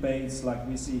education debates like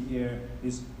we see here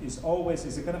is always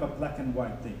a kind of a black and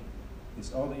white thing.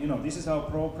 It's all, you know, this is our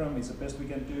program, it's the best we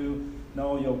can do.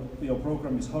 No, your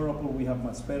program is horrible, we have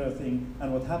much better thing.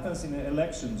 And what happens in the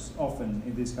elections often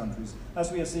in these countries,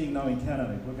 as we are seeing now in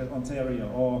Canada, look at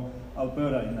Ontario or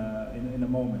Alberta in a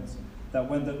moment, that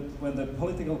when the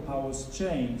political powers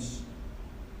change,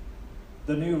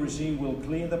 the new regime will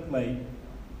clean the plate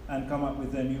and come up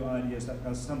with their new ideas that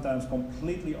are sometimes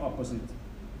completely opposite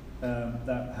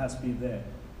that has been there.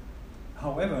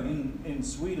 However, in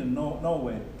Sweden,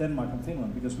 Norway, Denmark and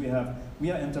Finland, because we are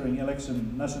entering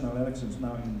national elections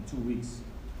now in 2 weeks,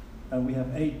 and we have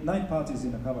 9 parties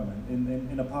in a government,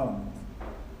 in a parliament,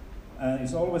 and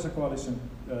it's always a coalition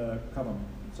government.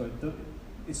 So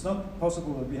it's not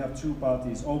possible that we have 2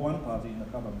 parties or 1 party in a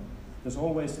government. There's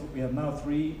always, we have now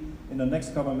 3, in the next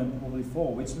government probably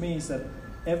 4, which means that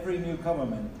every new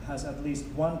government has at least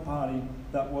 1 party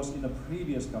that was in a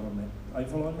previous government. Are you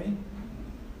following me?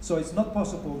 So it's not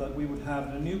possible that we would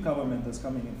have a new government that's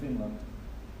coming in Finland,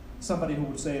 somebody who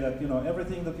would say that, you know,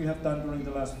 everything that you have done during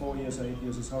the last 4 years or 8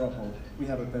 years is horrible, we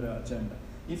have a better agenda.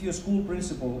 If you're a school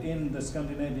principal in the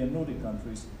Scandinavian Nordic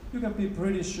countries, you can be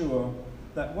pretty sure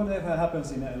that whatever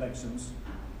happens in the elections,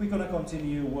 we're going to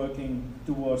continue working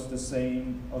towards the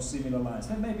same or similar lines.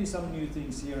 There may be some new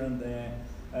things here and there,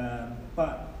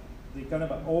 but the kind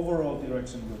of overall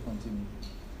direction will continue.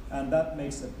 And that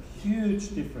makes a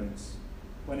huge difference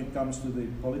when it comes to the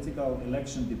political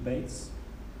election debates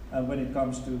and when it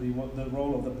comes to the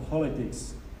role of the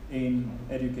politics in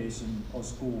education or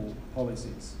school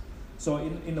policies. So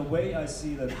in a way I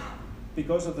see that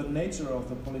because of the nature of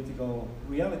the political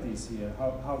realities here,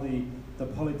 how the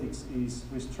politics is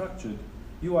restructured,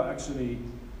 you are actually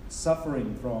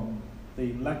suffering from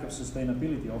the lack of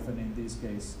sustainability often in this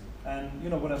case. And you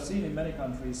know what I've seen in many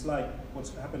countries, like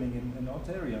what's happening in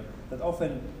Ontario, that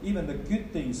often even the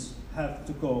good things have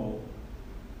to go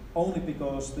only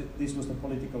because this was the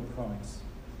political promise.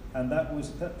 And that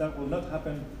will not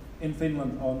happen in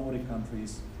Finland or Nordic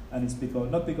countries. And it's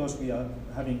not because we are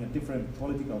having a different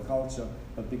political culture,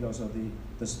 but because of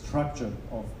the structure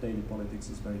of daily politics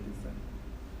is very different.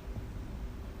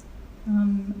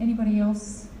 Anybody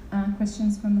else?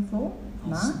 Questions from the floor?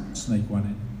 Mark? Sneak one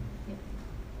in.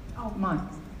 Oh, Mike.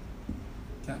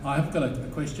 I've got a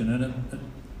question, and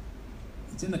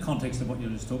it's in the context of what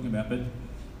you're just talking about, but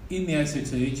in the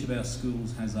ACT, each of our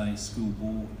schools has a school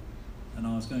board. And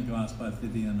I was going to ask both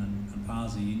Vivian and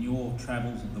Pasi, in your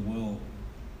travels of the world,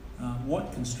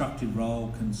 what constructive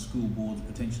role can school boards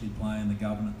potentially play in the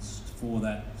governance for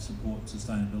that support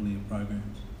sustainability of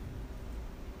programs,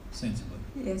 sensibly?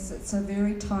 Yes, it's a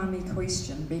very timely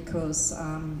question because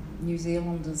New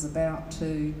Zealand is about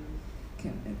to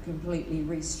completely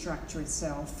restructure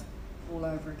itself all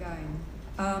over again.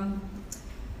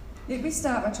 Let me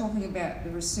start by talking about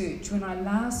the research. When I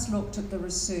last looked at the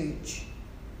research,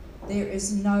 there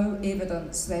is no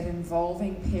evidence that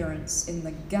involving parents in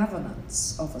the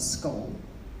governance of a school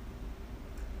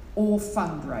or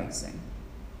fundraising,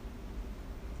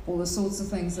 or the sorts of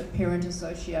things that parent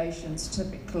associations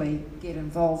typically get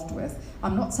involved with.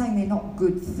 I'm not saying they're not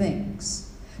good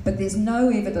things, but there's no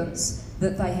evidence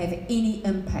that they have any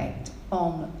impact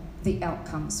on the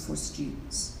outcomes for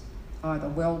students, either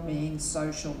well-being,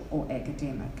 social or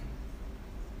academic.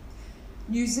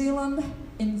 New Zealand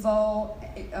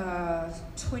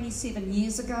 27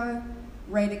 years ago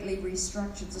radically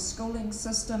restructured the schooling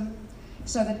system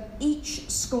so that each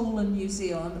school in New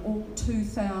Zealand, all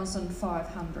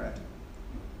 2,500,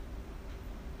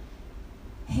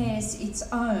 has its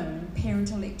own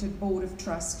parent-elected board of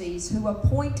trustees who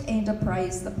appoint and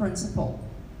appraise the principal.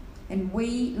 And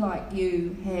we, like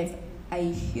you, have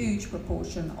a huge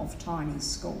proportion of tiny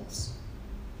schools.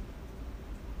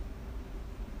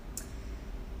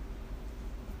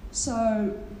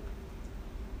 So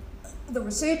the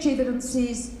research evidence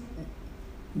says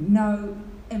no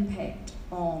impact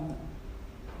on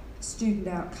student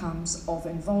outcomes of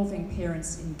involving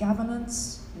parents in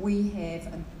governance. We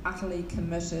have an utterly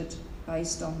committed,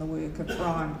 based on the work of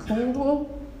Brian Caldwell.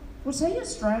 Was he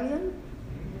Australian?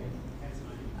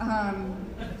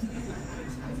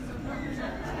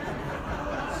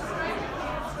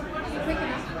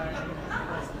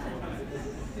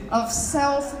 Of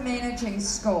self-managing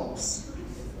schools.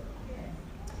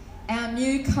 Our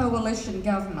new coalition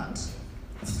government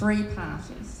of 3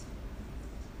 parties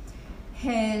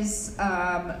has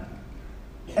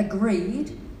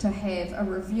agreed to have a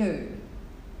review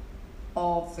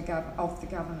of the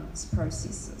governance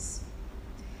processes.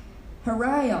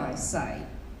 Hooray, I say,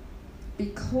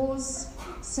 because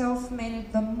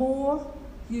the more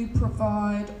you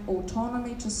provide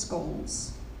autonomy to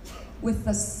schools, with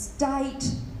the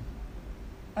state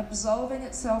absolving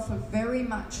itself of very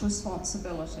much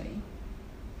responsibility,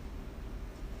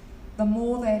 the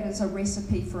more that is a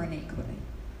recipe for inequity.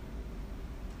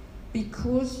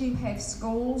 Because you have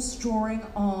schools drawing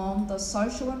on the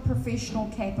social and professional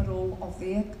capital of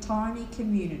their tiny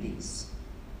communities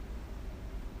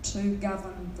to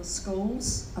govern the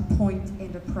schools, appoint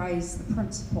and appraise the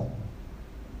principal.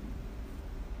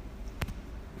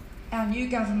 Our new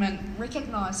government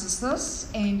recognises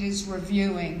this and is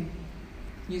reviewing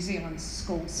New Zealand's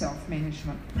school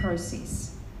self-management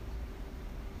process.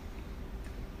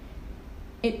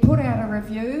 It put out a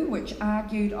review which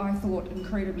argued, I thought,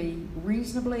 incredibly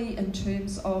reasonably in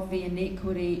terms of the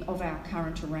inequity of our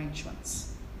current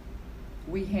arrangements.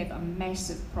 We have a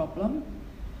massive problem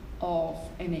of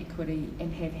inequity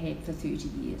and have had for 30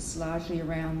 years, largely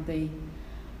around the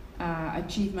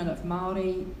achievement of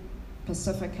Māori,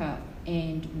 Pacifica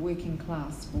and working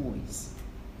class boys.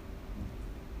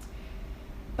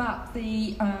 But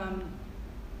the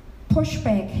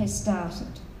pushback has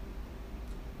started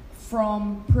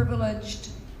from privileged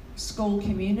school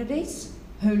communities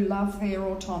who love their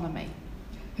autonomy,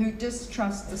 who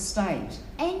distrust the state,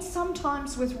 and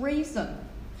sometimes with reason.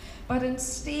 But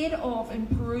instead of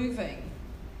improving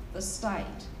the state,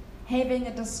 having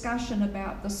a discussion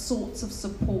about the sorts of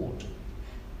support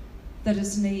that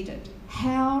is needed,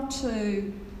 how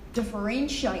to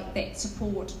differentiate that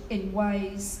support in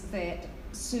ways that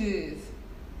serve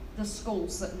the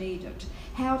schools that need it,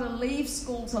 how to leave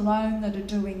schools alone that are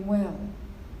doing well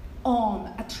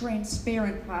on a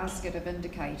transparent basket of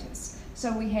indicators.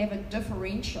 So we have a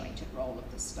differentiated role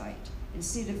of the state.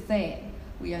 Instead of that,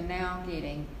 we are now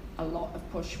getting a lot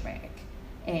of pushback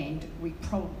and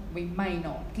we may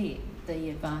not get the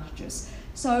advantages.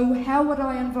 So how would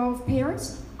I involve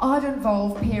parents? I'd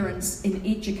involve parents in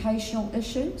educational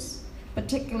issues,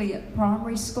 particularly at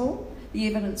primary school. The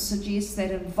evidence suggests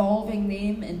that involving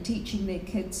them in teaching their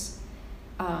kids,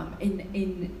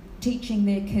 teaching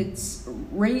their kids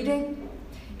reading,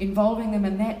 involving them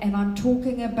in that, and I'm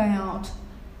talking about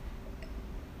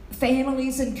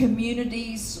families and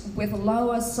communities with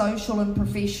lower social and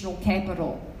professional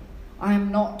capital. I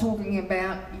am not talking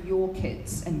about your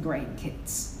kids and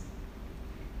grandkids,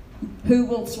 who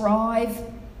will thrive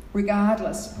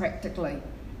regardless, practically,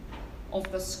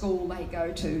 of the school they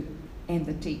go to and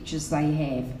the teachers they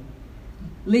have.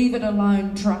 Leave it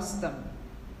alone, trust them,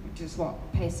 which is what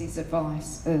Passie's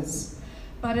advice is.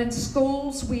 But in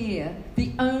schools where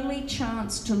the only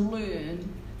chance to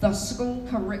learn the school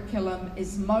curriculum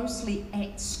is mostly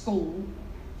at school,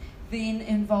 then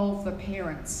involve the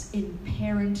parents in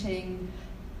parenting,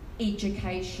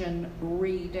 education,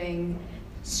 reading,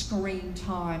 screen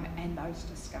time, and those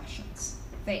discussions.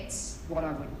 That's what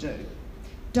I would do.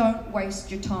 Don't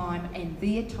waste your time and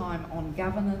their time on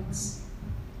governance.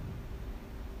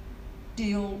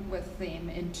 Deal with them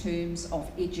in terms of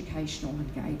educational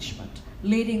engagement,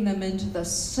 letting them into the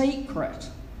secret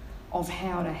of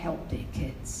how to help their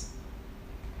kids.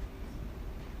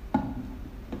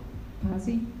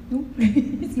 Pasi?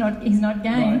 He's not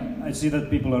game. Right. I see that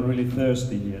people are really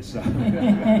thirsty here. So.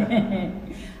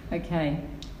 Okay.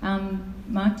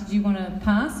 Mark, did you want to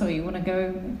pass or you want to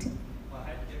go? Well, I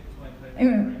had to get to my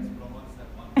question, but I want to have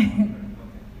one.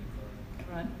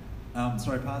 Right.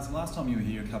 Sorry, Pasi, last time you were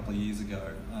here a couple of years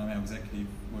ago, our executive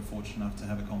were fortunate enough to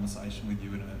have a conversation with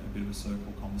you in a bit of a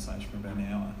circle conversation for about an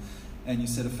hour. And you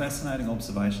said a fascinating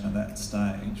observation at that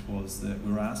stage was that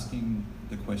we were asking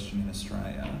the question in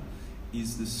Australia,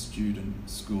 is the student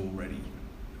school ready?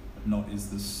 not is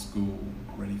the school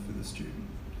ready for the student.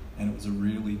 And it was a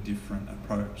really different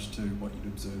approach to what you'd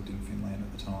observed in Finland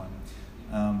at the time.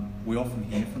 We often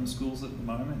hear from schools at the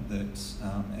moment that,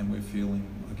 and we're feeling,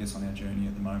 I guess, on our journey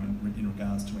at the moment in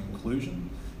regards to inclusion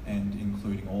and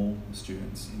including all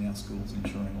students in our schools,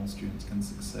 ensuring all students can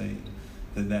succeed,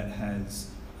 that has,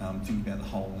 thinking about the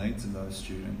whole needs of those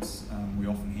students. We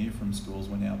often hear from schools,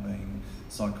 we're now being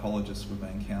psychologists, we're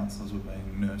being counsellors, we're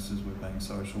being nurses, we're being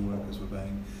social workers, we're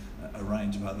being a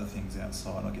range of other things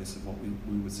outside, I guess, of what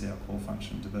we would see our core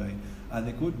function to be. Are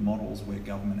there good models where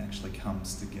government actually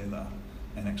comes together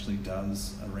and actually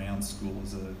does around school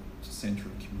as a centre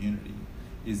of community?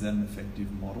 Is that an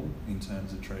effective model in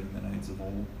terms of treating the needs of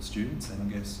all students? And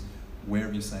I guess, where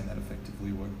have you seen that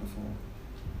effectively work before?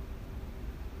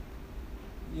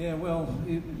 Yeah, well,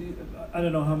 I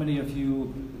don't know how many of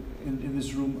you in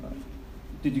this room,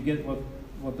 did you get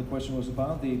what the question was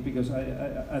about? Because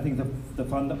I think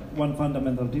one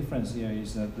fundamental difference here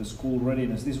is that the school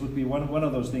readiness, this would be one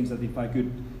of those things that if I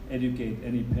could educate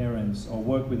any parents or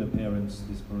work with the parents,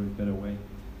 this is probably a better way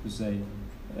to say,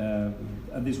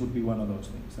 and this would be one of those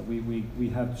things that we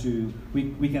have to,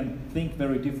 we can think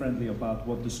very differently about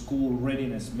what the school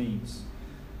readiness means.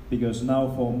 Because now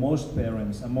for most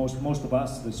parents and most of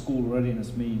us, the school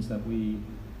readiness means that we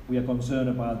are concerned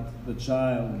about the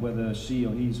child, whether she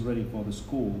or he is ready for the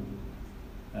school,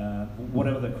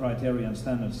 whatever the criteria and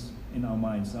standards in our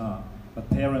minds are. But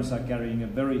parents are carrying a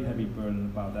very heavy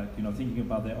burden about that, thinking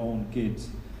about their own kids.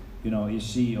 Is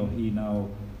she or he now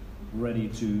ready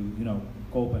to,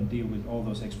 cope and deal with all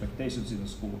those expectations in the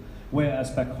school?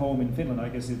 Whereas back home in Finland, I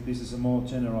guess this is a more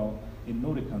general, in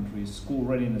Nordic countries, school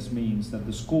readiness means that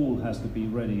the school has to be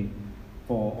ready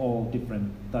for all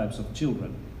different types of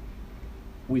children.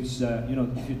 Which,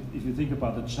 if you think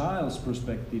about the child's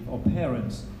perspective or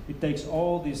parents, it takes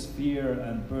all this fear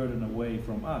and burden away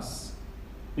from us.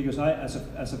 Because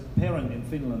as a parent in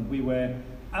Finland, we were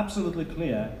absolutely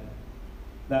clear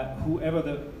that whoever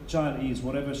the child is,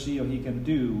 whatever she or he can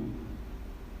do,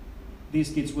 these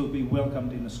kids will be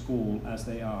welcomed in the school as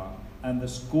they are. And the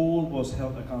school was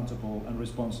held accountable and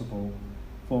responsible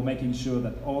for making sure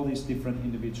that all these different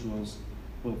individuals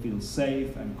will feel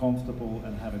safe and comfortable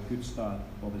and have a good start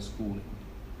for the schooling.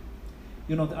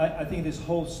 I think this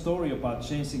whole story about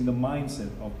changing the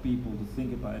mindset of people to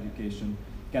think about education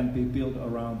can be built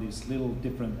around these little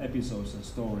different episodes and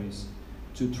stories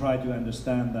to try to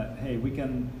understand that, hey, we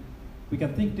can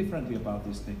think differently about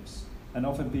these things. And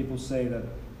often people say that,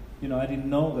 I didn't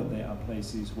know that there are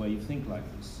places where you think like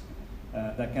this.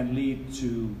 That can lead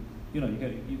to,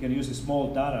 you can use a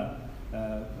small data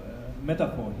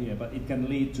metaphor here, but it can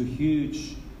lead to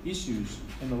huge issues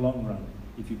in the long run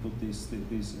if you put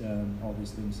all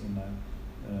these things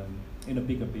in a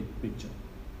bigger picture.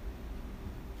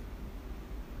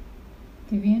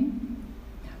 Vivian?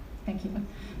 Thank you.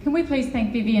 Can we please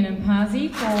thank Vivian and Pasi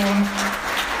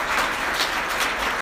for